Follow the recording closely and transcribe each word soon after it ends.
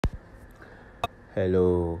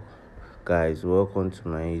Hello guys, welcome to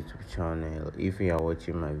my YouTube channel. If you are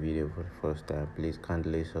watching my video for the first time, please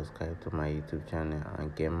kindly subscribe to my YouTube channel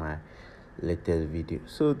and get my latest video.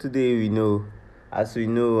 So today as we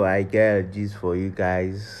know, I get a gist for you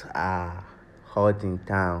guys. Hot in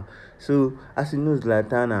town. So as you know,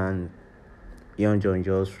 Zlatan and Young-jonn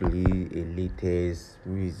just released a latest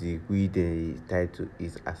music with the title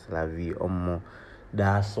is Astalavista.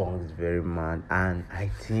 That song is very mad, and I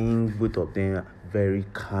think both of them very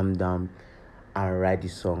calm down and write the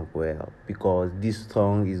song well, because this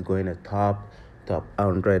song is going to top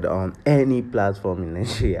 100 on any platform in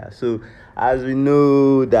Nigeria. So as we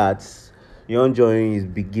know that Young-jonn is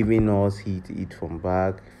be giving us hit from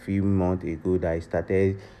back a few months ago, that he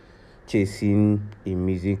started chasing a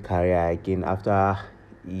music career again after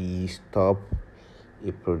he stopped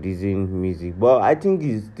producing music. But I think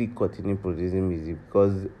he's still continue producing music,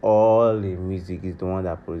 because all the music is the one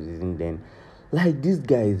that producing them. Like, this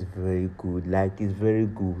guy is very good. Like, he's very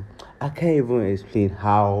good. I can't even explain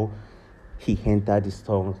how he entered the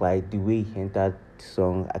song. Like, the way he entered the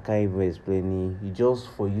song, I can't even explain it. It's just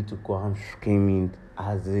for you to go and screaming,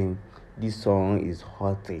 as in this song is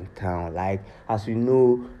hot in town. Like, as we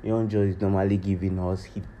know, youngjonn is normally giving us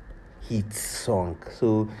hit song.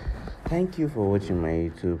 So thank you for watching my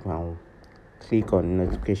YouTube, and click on the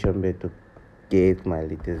notification bell to get my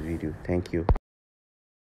latest video. Thank you.